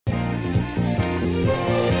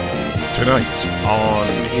tonight on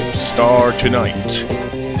Hipstar Tonight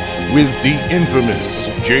with the infamous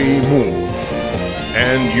Jay Moore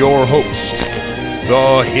and your host,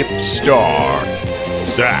 the Hipstar,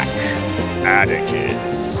 Zach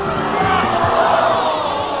Atticus.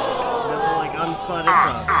 Nothing like on-spot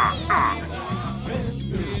improv.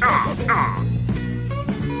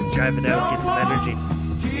 Just drive it out, get some energy,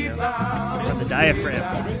 from the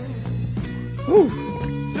diaphragm. Whew.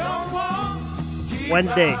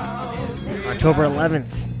 Wednesday, October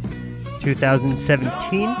 11th,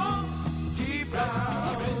 2017.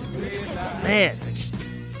 Man, just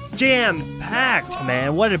jam-packed,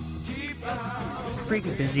 man. What a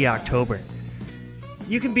freaking busy October.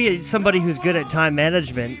 You can be somebody who's good at time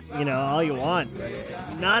management, all you want.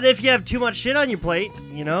 Not if you have too much shit on your plate,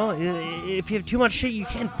 If you have too much shit, you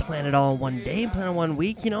can't plan it all in one day, plan it 1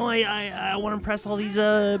 week. I want to impress all these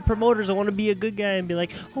promoters. I want to be a good guy and be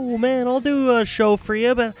like, oh, man, I'll do a show for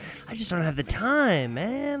you, but I just don't have the time,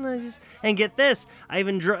 man. And get this, I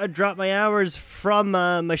even dropped my hours from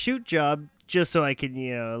my shoot job just so I could,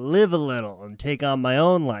 live a little and take on my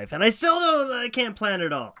own life. And I can't plan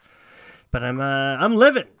it all. But I'm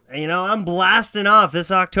living, I'm blasting off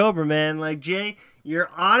this October, man. Like, Jay, you're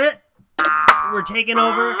on it. We're taking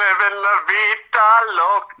over. Living la vida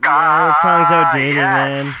loca. Yeah, that song's outdated, yes.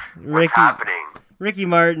 man. What's happening? Ricky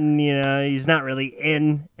Martin, he's not really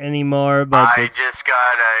in anymore, but I just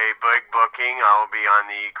got a big booking. I'll be on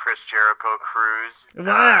the Chris Jericho cruise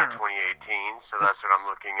Wow. 2018, so that's what I'm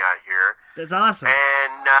looking at here. That's awesome.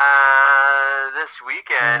 And this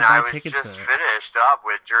weekend, buy I was tickets just for that. finished up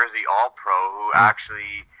with Jersey All Pro, who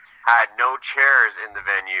actually had no chairs in the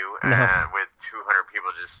venue with 200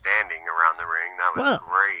 people just standing around the ring. That was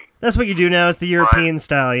great. That's what you do now. It's the European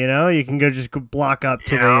style, You can just go block up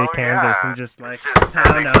to the canvas and just it's pound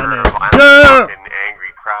perfect on for it. a fucking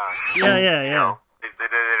angry crowd. Yeah.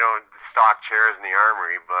 They don't stock chairs in the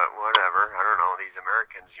armory, but whatever. I don't know, these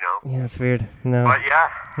Americans, Yeah, it's weird. No. But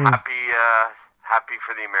yeah, happy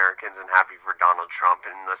for the Americans and happy for Donald Trump.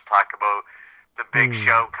 And let's talk about the big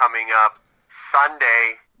show coming up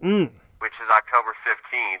Sunday, which is October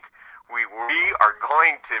 15th. We are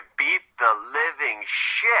going to beat the living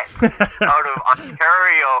shit out of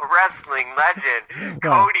Ontario wrestling legend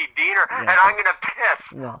Cody Deaner, and I'm going to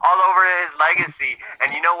piss all over his legacy.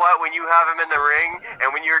 And you know what? When you have him in the ring,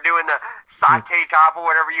 and when you're doing the saute chop or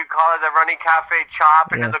whatever you call it, the running cafe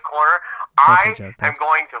chop into the corner, I am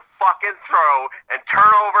going to fucking throw and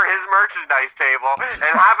turn over his merchandise table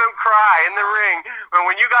and have him cry in the ring. And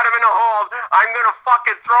when you got him in a hold, I'm going to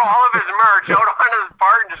fucking throw all of his merch out onto the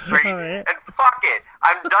Barton Street. And fuck it.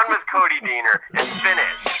 I'm done with Cody Deaner. It's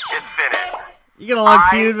finished. It's finished. You got a long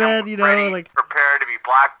feud, man, prepared to be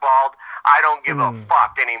blackballed. I don't give a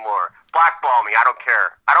fuck anymore. Blackball me. I don't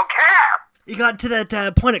care. I don't care. You got to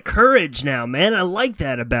that point of courage now, man. I like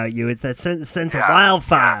that about you. It's that sense of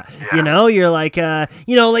wildfire. You're like,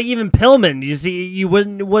 like even Pillman. You see, you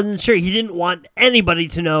wasn't sure. He didn't want anybody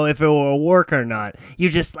to know if it will work or not. You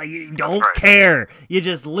just you don't care. You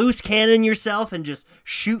just loose cannon yourself and just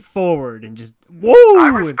shoot forward and just whoa. I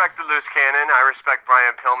respect the loose cannon. I respect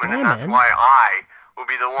Brian Pillman, and that's why I will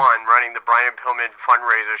be the one running the Brian Pillman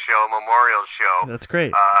fundraiser show, memorial show. That's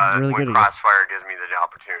great. That's really when good. Crossfire gives me the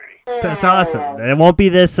opportunity. That's awesome. It won't be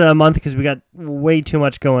this month because we got way too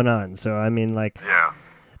much going on. So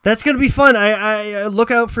that's gonna be fun. I look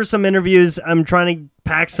out for some interviews. I'm trying to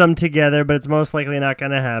pack some together, but it's most likely not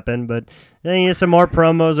gonna happen. But then some more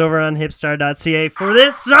promos over on hipstar.ca for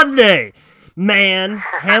this Sunday. Man,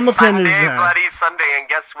 Hamilton is bloody Sunday, and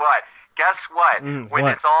guess what? When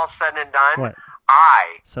it's all said and done.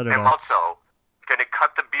 I am also going to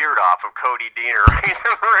cut the beard off of Cody Deaner right in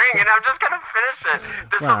the ring, and I'm just going to finish it.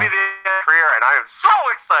 This will be the end of his career, and I am so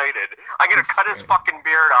excited. I'm going to cut his fucking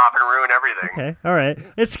beard off and ruin everything. Okay, all right.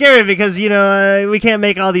 It's scary because, we can't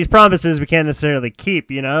make all these promises we can't necessarily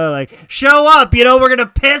keep, show up, we're going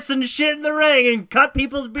to piss and shit in the ring and cut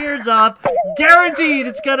people's beards off. Guaranteed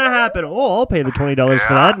it's going to happen. Oh, I'll pay the $20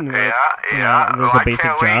 for that. And, there's a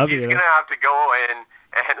basic job. He's going to have to go and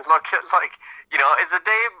look at, it's a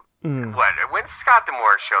day... When's Scott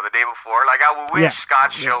D'Amore's show? The day before? I would wish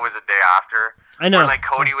Scott's show was the day after. I know. Where,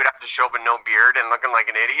 Cody would have to show up with no beard and looking like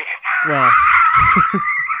an idiot. Well.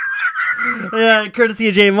 Yeah, courtesy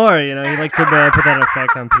of Jay Moore, he likes to put that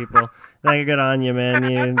effect on people. Good on you, man.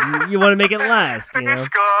 You want to make it last, Hey,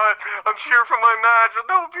 Scott, I'm here for my match with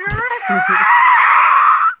no beard.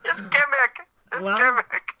 It's gimmick.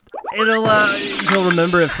 You'll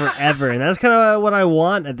remember it forever, and that's kind of what I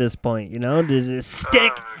want at this point, to just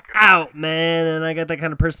stick out, man, and I got that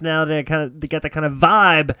kind of personality. I got that kind of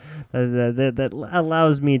vibe that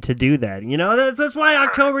allows me to do that. You know, that's why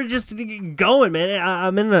October just going, man.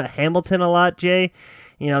 I'm in Hamilton a lot, Jay.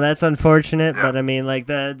 You know, that's unfortunate, but I mean, like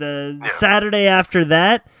the Saturday after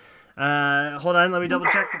that. Hold on, let me double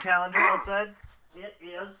check the calendar outside. It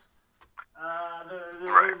is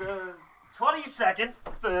the 22nd.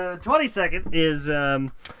 The 22nd is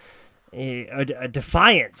a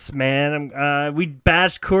Defiance, man. We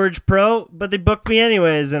bashed Courage Pro, but they booked me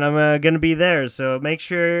anyways, and I'm gonna be there. So make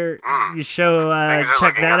sure you check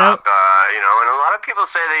that out. You know, and a lot of people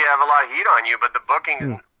say they have a lot of heat on you, but the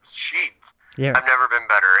booking sheets have never been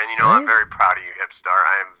better. And you know, I'm very proud of you, Hipstar.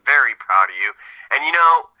 I am very proud of you. And you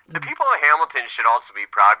know, the people of Hamilton should also be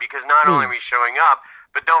proud because not only are we showing up,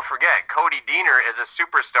 but don't forget, Cody Deaner is a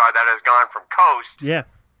superstar that has gone from coast to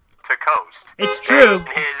coast. It's true.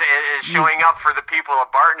 Is showing up for the people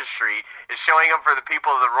of Barton Street, is showing up for the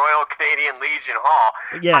people of the Royal Canadian Legion Hall.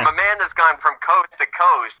 Yeah. From a man that's gone from coast to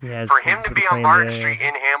coast, for him to be on Barton Street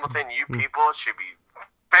in Hamilton, you people should be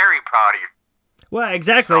very proud of you. Well,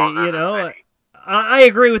 exactly. You know, I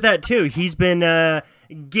agree with that too. He's been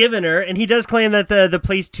giving her, and he does claim that the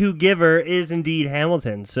place to give her is indeed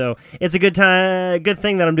Hamilton. So it's a good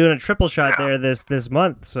thing that I'm doing a triple shot there this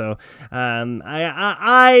month. So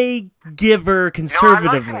I give her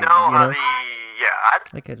conservatively. I'd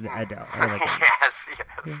like to know how I don't. I like yes.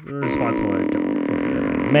 Responsible adult.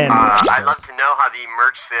 Man, I'd love to know how the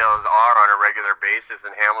merch sales are on a regular basis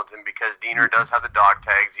in Hamilton because Deaner does have the dog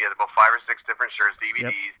tags. He has about 5 or 6 different shirts,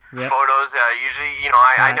 DVDs, photos. Usually, you know,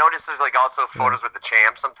 I notice there's like also photos with the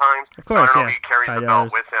champ sometimes. Of course, I don't know if he carries the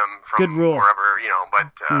belt with him from wherever, you know, but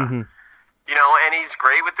you know, and he's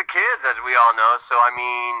great with the kids, as we all know. So I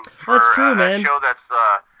mean, for that's true, man. A show that's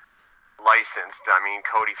licensed, I mean,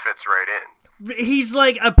 Cody fits right in. He's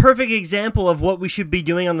like a perfect example of what we should be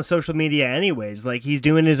doing on the social media anyways. Like, he's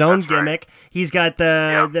doing his own gimmick. Right. He's got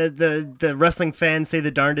the Wrestling Fans Say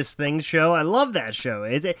the Darndest Things show. I love that show.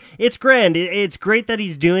 It's grand. It's great that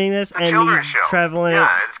he's doing this and he's traveling.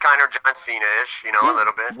 Yeah, it's kind of John Cena-ish, you know, a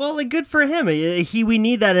little bit. Well, like, good for him. We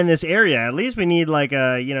need that in this area. At least we need like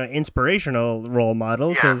a inspirational role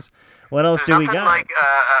model because what else do we got? Like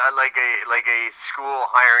a school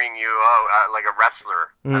hiring you like a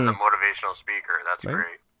wrestler as a motivational speaker. That's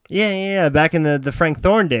great. Yeah. Back in the Frank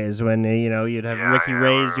Thorne days when you'd have Ricky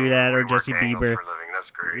Reyes do that or Jesse Bieber.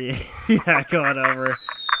 That's great. Yeah, going over.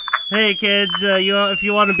 Hey kids, if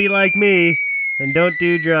you want to be like me, then don't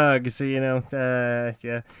do drugs. So,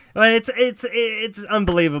 Well, it's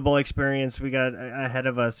unbelievable experience we got ahead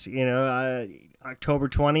of us. October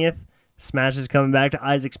 20th. Smash is coming back to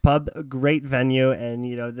Isaac's Pub, a great venue, and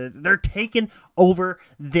they're taking over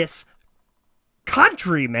this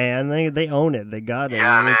country, man. They own it. They got it.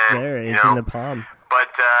 Yeah, man. It's there. It's in the palm.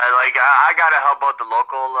 But I gotta help out the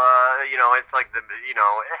local. It's like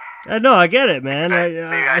I know. I get it, man. Maybe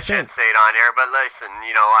I shouldn't say it on air, but listen,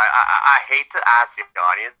 I hate to ask the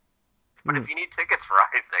audience, but if you need tickets for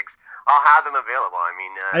Isaac's, I'll have them available. I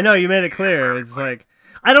mean, I know you made it clear. It's like.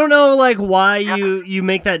 I don't know, why you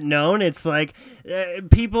make that known. It's like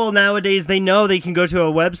people nowadays, they know they can go to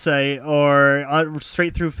a website or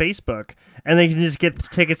straight through Facebook, and they can just get the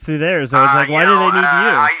tickets through there. So it's like, why do they need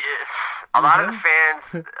you? A lot of the fans,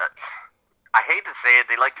 I hate to say it,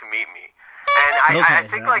 they like to meet me, and I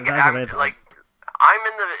think I'm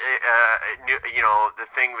in the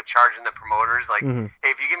thing with charging the promoters. Like, hey,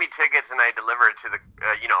 if you give me tickets and I deliver it to the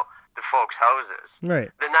the folks' houses, right?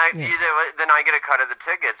 Then I get a cut of the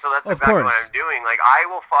tickets. So that's exactly what I'm doing. Like, I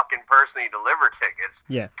will fucking personally deliver tickets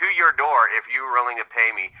to your door if you're willing to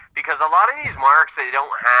pay me. Because a lot of these marks, they don't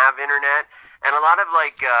have internet, and a lot of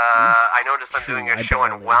I noticed I'm doing a show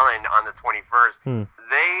in Welland on the 21st.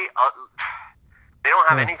 They don't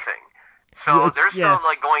have anything. So they're still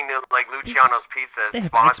going to Luciano's Pizza as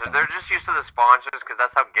sponsors. They're just used to the sponsors because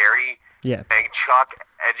that's how Gary Chuck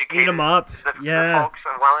educated them up. The folks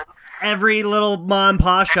in Welland. Every little mom and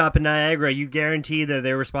pop shop in Niagara, you guarantee that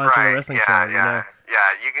they were sponsoring a wrestling show. Yeah,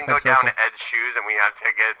 you can go down to Ed's Shoes and we have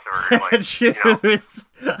tickets. Or Ed's Shoes.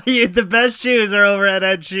 The best shoes are over at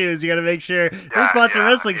Ed's Shoes. You got to make sure they sponsor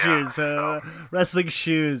wrestling shoes. So wrestling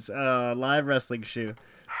shoes, live wrestling shoe.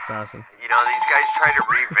 It's awesome. These guys tried to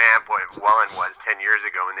revamp what Welland was 10 years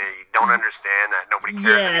ago, and they don't understand that nobody cares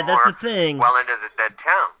anymore. Yeah, that's the thing. Welland is a dead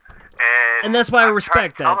town. And that's why I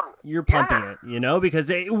respect that you're pumping it, because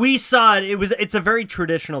we saw it. It's a very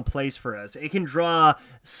traditional place for us. It can draw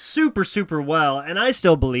super, super well, and I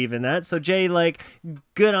still believe in that. So Jay,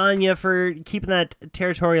 good on you for keeping that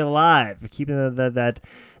territory alive, keeping that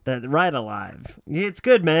ride alive. It's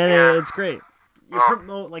good, man. It's great. You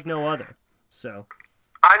promote like no other. So.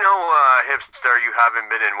 I know, Hipster, you haven't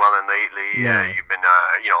been in Welland lately. No. You've been,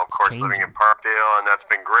 of course, living in changing. Parkdale, and that's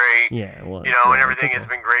been great. Yeah, well, And everything has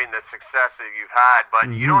been great and the success that you've had. But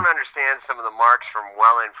you don't understand some of the marks from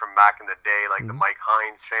Welland from back in the day, like the Mike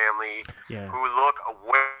Hines family, who look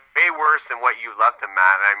way worse than what you left them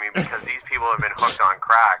at. I mean, because these people have been hooked on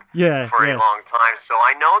crack for a long time. So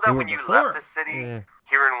I know that when you left the city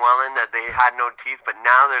here in Welland, that they had no teeth, but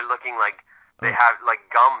now they're looking like they have, like,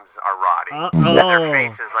 gums are rotting. Their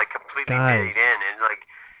faces, like, completely made in. And, like,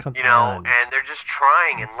 and they're just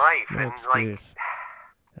trying in life. And, like,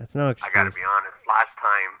 that's no excuse. I gotta be honest. Last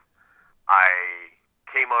time I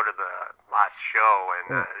came out of the last show,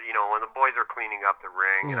 and, when the boys were cleaning up the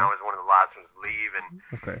ring, and I was one of the last ones to leave, and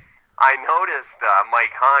I noticed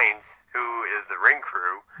Mike Hines, who is the ring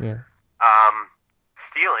crew,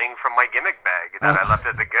 stealing from my gimmick bag that I left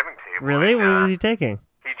at the gimmick table. Really? And, what was he taking?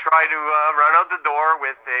 he tried to run out the door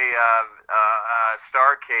with a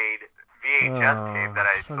Starcade VHS tape that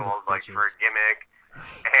I sold like for a gimmick,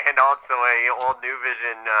 and also a old New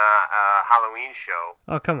Vision Halloween show.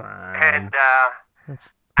 Oh, come on. And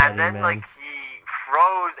That's and then man. like he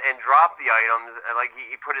froze and dropped the items, and like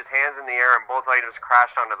he put his hands in the air and both items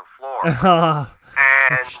crashed onto the floor.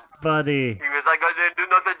 And buddy, he was like, "I didn't do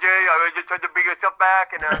nothing, Jay. I just tried to bring yourself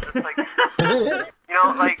back." And I was just like,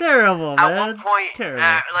 like terrible, at man. one point, terrible.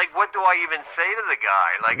 like, what do I even say to the guy?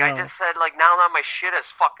 Like, I just said, like, now that my shit is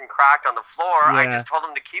fucking cracked on the floor, I just told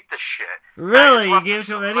him to keep the shit. Really? You gave it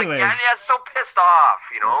to him anyways? Like, yeah, so pissed off,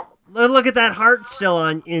 Look at that heart still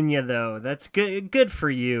in you, though. That's good. Good for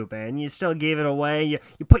you, man. You still gave it away.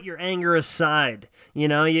 You put your anger aside.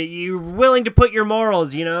 You're willing to put your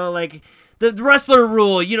morals. Like the wrestler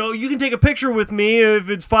rule. You can take a picture with me if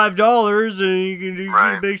it's $5, and you can do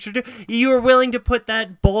make sure. You were willing to put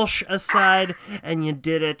that bullshit aside, and you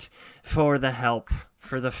did it for the help,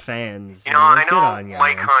 for the fans. I know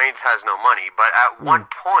Mike Hines has no money, but at one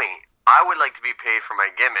point, I would like to be paid for my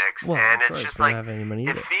gimmicks, and it's just like,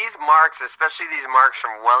 if these marks, especially these marks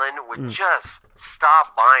from Welland, would just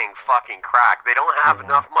stop buying fucking crack. They don't have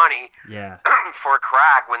enough money for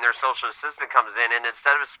crack when their social assistant comes in, and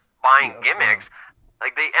instead of buying gimmicks,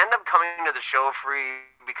 like, they end up coming to the show free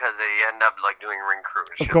because they end up, like, doing ring crew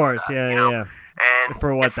and shit. Of course, like that, yeah. And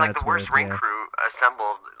for what it's like the worst ring crew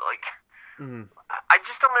assembled, like, I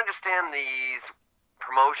just don't understand these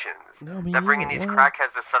promotions that bring in these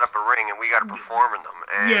crackheads to set up a ring and we gotta perform in them.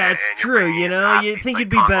 And, it's true, you think you'd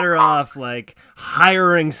be better off, like,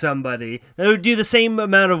 hiring somebody that would do the same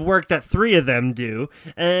amount of work that 3 of them do,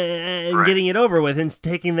 and getting it over with and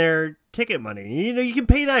taking their ticket money. You can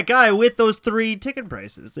pay that guy with those 3 ticket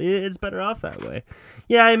prices. It's better off that way.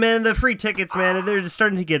 Yeah, man, the free tickets, man, they're just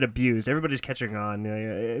starting to get abused. Everybody's catching on. Don't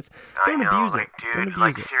abuse it. Dude, don't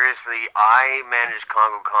abuse it. Seriously, I manage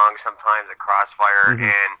Congo Kong sometimes at Crossfire,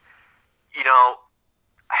 and,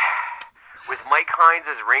 with Mike Hines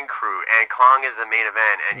as ring crew and Kong as the main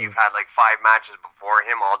event, and you've had like 5 matches before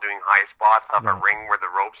him, all doing high spots off a ring where the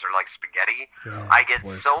ropes are like spaghetti. I get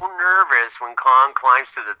so nervous when Kong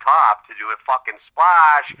climbs to the top to do a fucking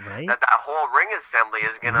splash that whole ring assembly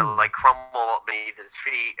is gonna like crumble beneath his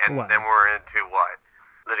feet, and then we're into what?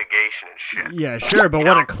 Litigation and shit. Yeah, sure, but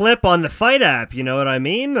what a clip on the Fight app, you know what I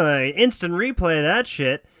mean? Instant replay that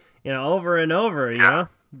shit, over and over, you know?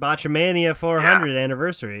 Botchamania 400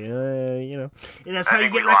 anniversary, and that's how you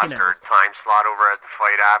get recognized. We lost our time slot over at the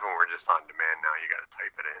Fight app, and we're just on demand now. You got to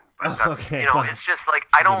type it in. But it's just like,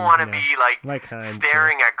 I don't want to be like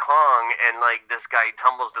staring at Kong and like this guy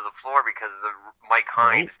tumbles to the floor because the Mike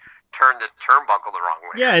Hines turned the turnbuckle the wrong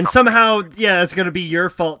way. Yeah, and somehow, it's gonna be your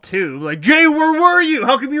fault too. Like, Jay, where were you?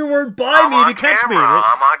 How come you weren't by me to catch me? Right?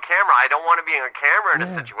 I'm on camera. I don't want to be on camera in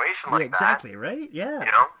a situation like that. Exactly, right? Yeah.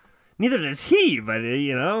 Neither does he, but,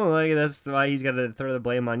 that's why he's got to throw the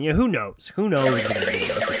blame on you. Who knows? Who knows what to do in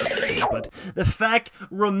those situations? But the fact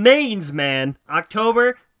remains, man,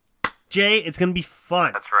 October, Jay, it's going to be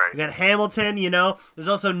fun. That's right. We got Hamilton, There's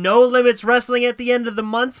also No Limits Wrestling at the end of the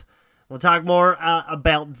month. We'll talk more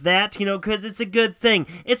about that, because it's a good thing.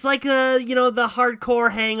 It's like, the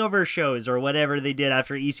hardcore hangover shows or whatever they did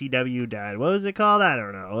after ECW died. What was it called? I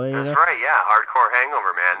don't know. That's right, yeah. Hardcore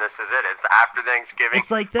hangover, man. This is it. It's after Thanksgiving.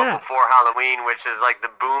 It's like that. Before Halloween, which is like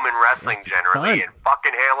the boom in wrestling generally. Fun. And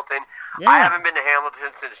fucking Hamilton. Yeah. I haven't been to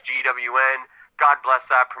Hamilton since GWN. God bless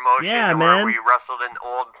that promotion. Yeah, where man. we wrestled in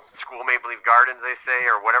old school Maple Leaf Gardens, they say,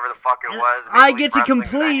 or whatever the fuck it was. I get to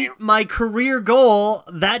complete my career goal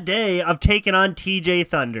that day of taking on TJ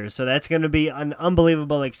Thunder, so that's going to be an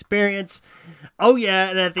unbelievable experience. Oh yeah,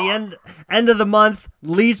 and at the end of the month,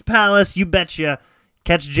 Lee's Palace, you betcha.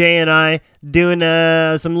 Catch Jay and I doing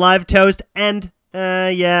some live toast and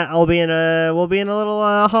Yeah, we'll be in a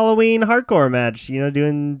little Halloween hardcore match. You know,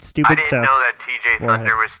 doing stupid I stuff. didn't know that TJ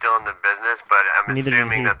Thunder was still in the business, but I'm Neither did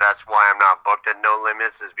assuming he. that that's why I'm not booked at No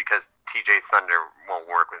Limits is because TJ Thunder won't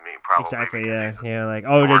work with me. Probably. Exactly. because Yeah. Yeah. Like,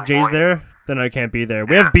 oh, Corn Jay's boy. there, then I can't be there.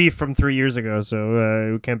 We have beef from 3 years ago,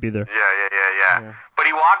 so we can't be there. Yeah. But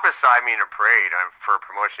he walked beside me in a parade for a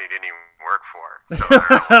promotion he didn't even work for. So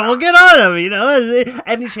I don't know. Well, get on him. You know,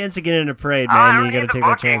 any chance to get in a parade, I man, don't you got need to the take that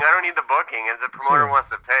booking. chance. I don't need the booking. If the promoter Sure. wants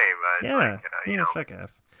to pay, but Yeah. like, you know. Fuck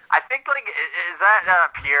off. I think like is that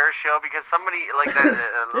Pierre's show because somebody like that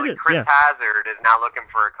like is, Chris yeah. Hazard is now looking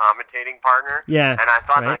for a commentating partner. Yeah, And I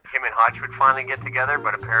thought right. that him and Hutch would finally get together,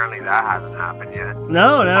 but apparently that hasn't happened yet.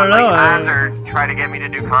 No. Hazard tried to get me to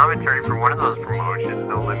do commentary for one of those promotions,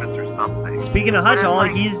 No Limits or something. Speaking of Hutch, But it's all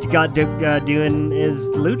like- he's got doing is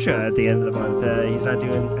Lucha at the end of the month. He's not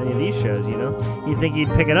doing any of these shows, you know. You'd think he'd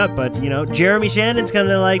pick it up, but, you know, Jeremy Shannon's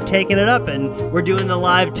kind of like taking it up, and we're doing the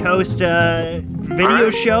live Toast video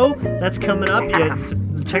show that's coming up. Yeah,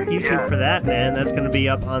 check YouTube for that, man. That's going to be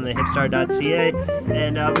up on the hipstar.ca.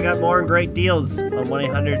 And we got more great deals on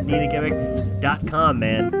 1-800-NEED-A-GIMMICK.com,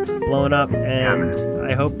 man. It's blowing up, and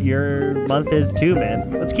I hope your month is too, man.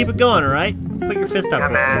 Let's keep it going, all right? Put your fist up. Yeah,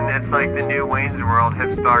 for it. man, it's like the new Wayne's World,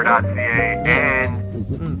 hipstar.ca, and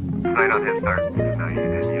tonight on Hipstar. Tonight,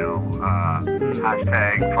 and, you know,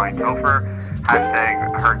 hashtag Find Topher,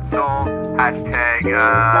 hashtag Hurt Soul, hashtag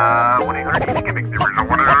 1-800-NEED-A-GIMMICK. There is a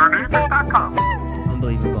 1-800-NEED-A-GIMMICK.com.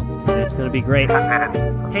 Unbelievable. It's going to be great.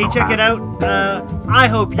 Man, Hey, check it out. I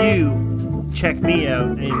hope you check me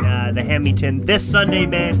out in the Hamilton this Sunday,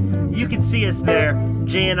 man. You can see us there.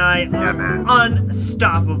 Jay and I are man.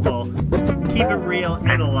 unstoppable. Keep it real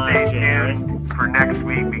and alive, Stay Jay. Right? tuned for next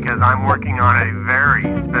week because I'm working on a very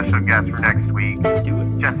special guest for next week. Do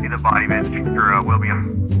it. Jesse the Body Ventura will be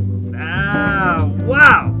on. Ah,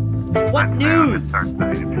 wow. What news?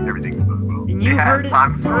 Everything's well. And you heard it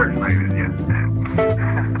I'm first.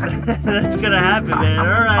 That's going to happen, man. All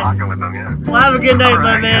right. Talking with them, yeah. Well, have a good night, All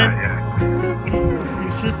my right, man. Yeah.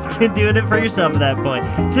 You're just doing it for yourself at that point.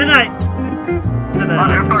 Tonight.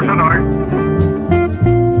 Tonight.